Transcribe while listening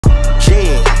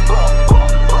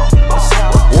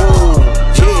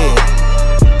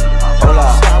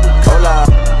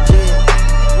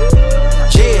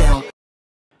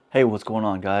Hey, what's going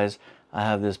on, guys? I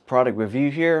have this product review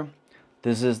here.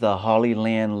 This is the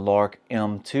Hollyland Lark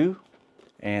M2,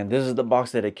 and this is the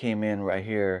box that it came in right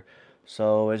here.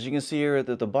 So as you can see here at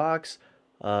the box,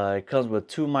 it comes with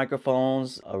two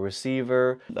microphones, a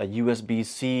receiver, a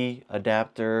USB-C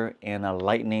adapter, and a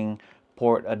lightning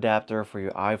port adapter for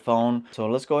your iPhone. So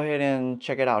let's go ahead and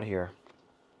check it out here.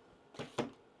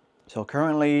 So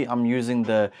currently I'm using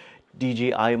the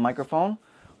DJI microphone,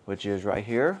 which is right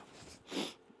here.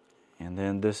 And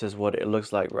then this is what it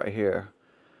looks like right here.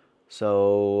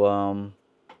 So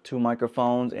two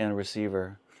microphones and a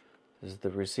receiver. This is the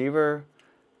receiver,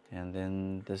 and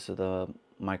then this is the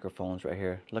microphones right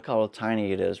here. Look how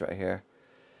tiny it is right here.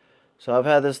 So I've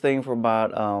had this thing for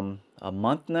about a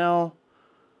month now,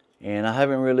 and I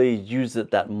haven't really used it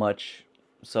that much.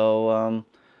 So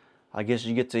I guess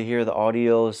you get to hear the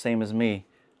audio the same as me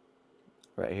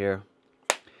right here.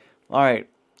 All right,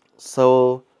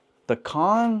 so the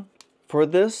con for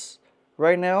this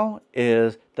right now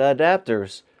is the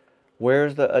adapters.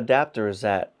 Where's the adapters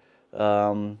at?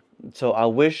 So I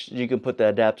wish you could put the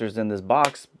adapters in this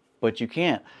box, but you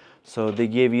can't. So they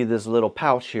give you this little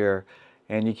pouch here,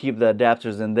 and you keep the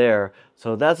adapters in there.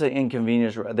 So that's an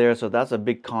inconvenience right there. So that's a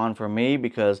big con for me,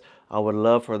 because I would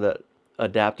love for the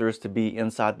adapters to be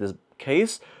inside this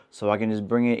case, so I can just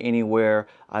bring it anywhere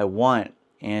I want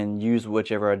and use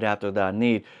whichever adapter that I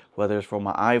need, whether it's for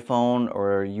my iPhone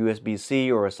or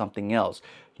USB-C or something else,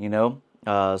 you know.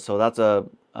 So that's a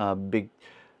big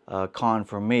con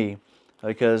for me,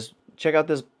 because check out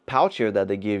this pouch here that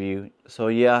they give you. So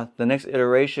yeah, the next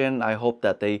iteration, I hope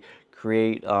that they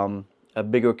create a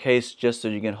bigger case just so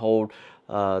you can hold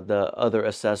the other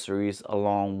accessories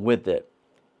along with it.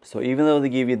 So even though they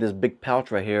give you this big pouch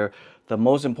right here, the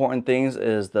most important things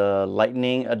is the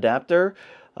lightning adapter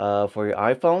for your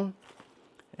iPhone,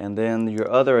 and then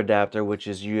your other adapter, which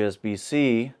is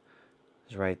USB-C,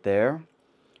 is right there.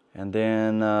 And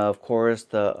then of course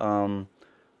the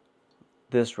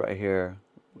this right here,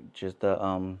 which is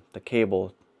the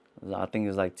cable. I think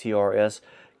it's like TRS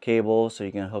cable, so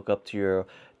you can hook up to your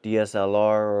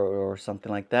DSLR or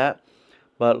something like that.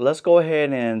 But let's go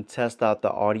ahead and test out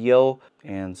the audio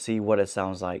and see what it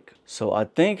sounds like. So I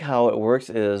think how it works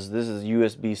is, this is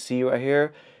USB-C right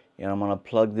here, and I'm gonna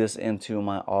plug this into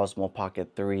my Osmo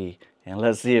Pocket 3, and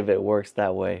let's see if it works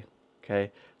that way.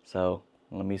 Okay, so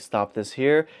let me stop this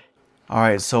here. All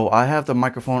right, so I have the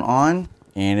microphone on,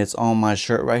 and it's on my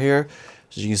shirt right here.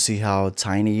 So you can see how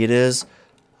tiny it is.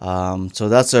 So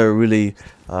that's a really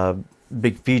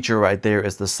big feature right there,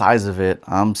 is the size of it.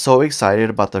 I'm so excited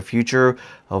about the future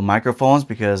of microphones,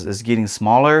 because it's getting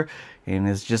smaller and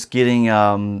it's just getting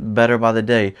better by the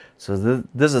day. So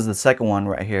this is the second one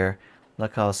right here.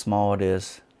 Look how small it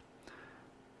is.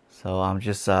 So I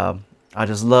just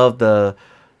love the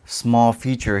small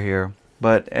feature here.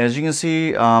 But as you can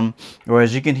see, or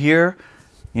as you can hear,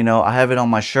 you know, I have it on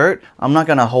my shirt. I'm not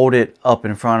gonna hold it up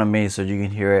in front of me so you can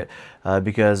hear it,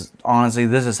 because honestly,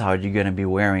 this is how you're gonna be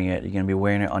wearing it. You're gonna be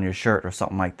wearing it on your shirt or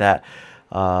something like that,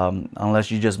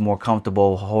 unless you're just more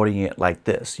comfortable holding it like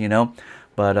this, you know.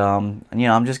 But you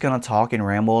know, I'm just gonna talk and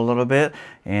ramble a little bit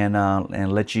and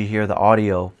let you hear the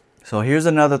audio. So here's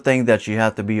another thing that you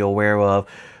have to be aware of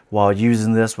while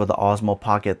using this with the Osmo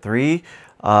Pocket 3.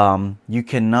 You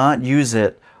cannot use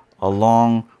it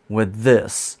along with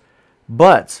this.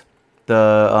 But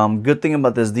the good thing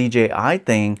about this DJI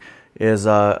thing is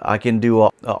I can do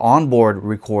a onboard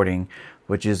recording,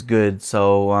 which is good.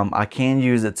 So I can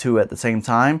use it too at the same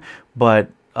time,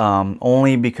 but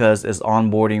only because it's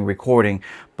onboarding recording.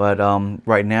 But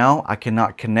right now I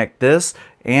cannot connect this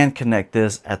and connect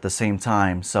this at the same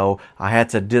time. So I had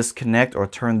to disconnect or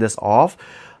turn this off,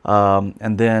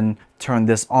 and then turn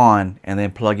this on, and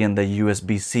then plug in the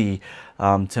USB-C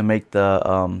to make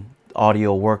the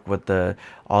audio work with the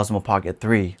Osmo Pocket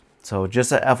 3. So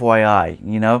just a FYI,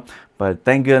 you know. But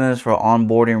thank goodness for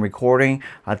onboarding recording.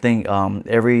 I think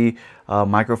every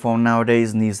microphone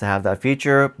nowadays needs to have that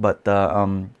feature, but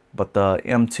the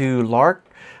M2 Lark,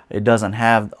 it doesn't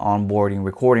have onboarding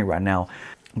recording right now.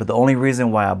 But the only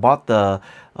reason why I bought the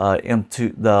Lark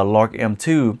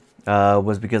M2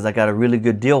 was because I got a really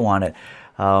good deal on it.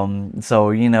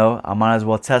 So you know, I might as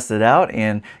well test it out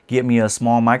and get me a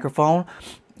small microphone.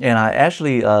 And I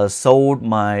actually sold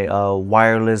my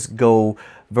Wireless Go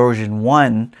version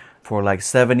 1 for like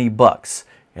 70 bucks.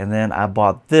 And then I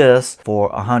bought this for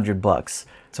 100 bucks.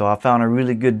 So I found a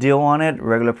really good deal on it.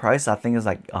 Regular price, I think it's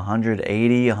like $180,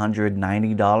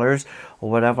 $190 or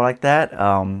whatever like that.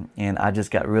 And I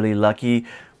just got really lucky.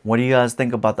 What do you guys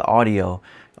think about the audio?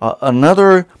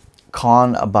 Another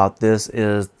con about this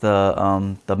is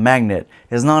the magnet.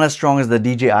 It's not as strong as the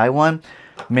DJI one,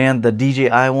 Man, the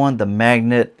DJI one, the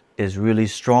magnet is really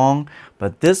strong,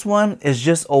 but this one is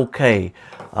just okay.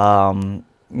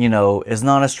 You know, it's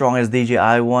not as strong as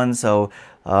DJI one, so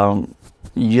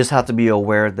you just have to be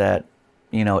aware that,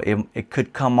 you know, it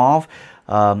could come off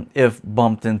if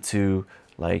bumped into,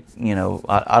 like, you know,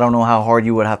 I don't know how hard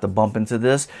you would have to bump into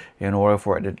this in order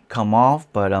for it to come off,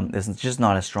 but it's just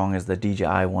not as strong as the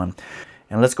DJI one.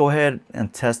 And let's go ahead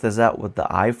and test this out with the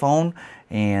iPhone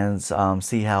and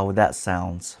see how that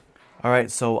sounds. All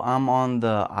right, so I'm on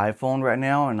the iPhone right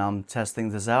now and I'm testing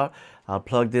this out. I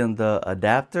plugged in the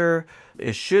adapter.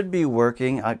 It should be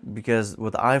working because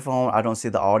with the iPhone, I don't see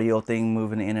the audio thing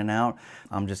moving in and out.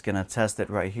 I'm just gonna test it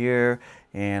right here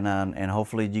and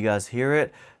hopefully you guys hear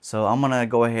it. So I'm gonna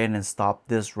go ahead and stop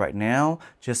this right now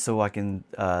just so I can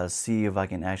see if I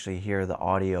can actually hear the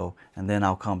audio, and then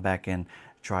I'll come back and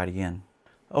try it again.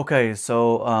 Okay,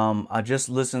 so I just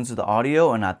listened to the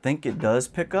audio and I think it does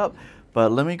pick up,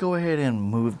 but let me go ahead and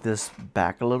move this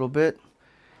back a little bit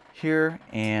here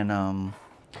and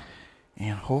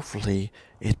hopefully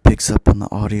it picks up on the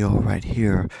audio right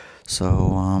here.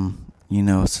 So you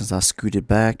know, since I scooted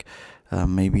back,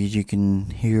 maybe you can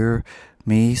hear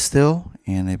me still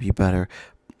and it'd be better.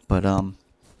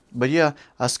 But yeah,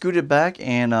 I scooted back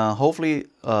and hopefully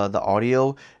the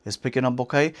audio is picking up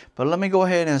okay. But let me go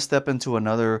ahead and step into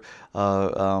another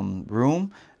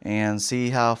room and see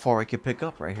how far it can pick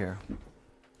up right here.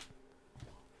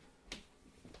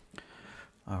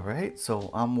 All right, so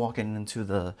I'm walking into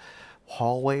the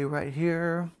hallway right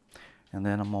here, and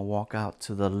then I'm gonna walk out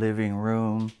to the living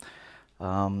room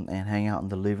and hang out in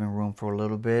the living room for a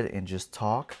little bit and just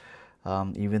talk.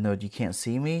 Even though you can't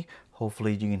see me,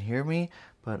 hopefully you can hear me.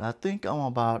 But I think I'm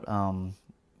about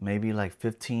maybe like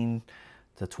 15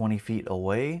 to 20 feet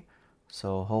away.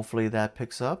 So hopefully that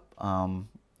picks up.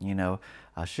 You know,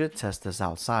 I should test this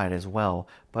outside as well,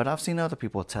 but I've seen other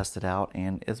people test it out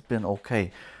and it's been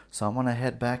okay. So I'm gonna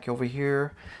head back over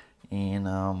here and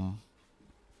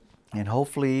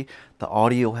hopefully the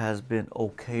audio has been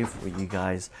okay for you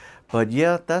guys. But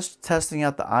yeah, that's testing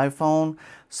out the iPhone.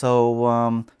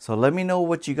 So so let me know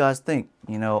what you guys think.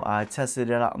 You know, I tested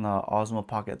it out on the Osmo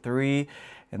Pocket 3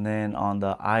 and then on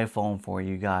the iPhone for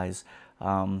you guys.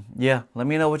 Yeah, let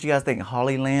me know what you guys think.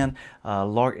 Hollyland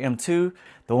Lark M2.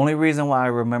 The only reason why I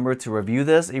remember to review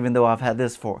this, even though I've had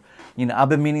this for, you know, I've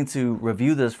been meaning to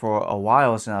review this for a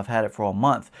while, since I've had it for a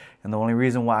month. And the only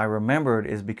reason why I remembered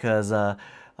is because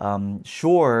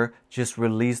Shure just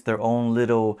released their own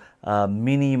little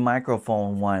mini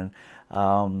microphone one,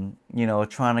 you know,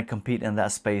 trying to compete in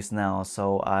that space now.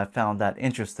 So I found that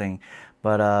interesting.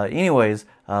 But anyways,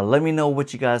 let me know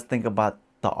what you guys think about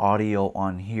the audio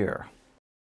on here.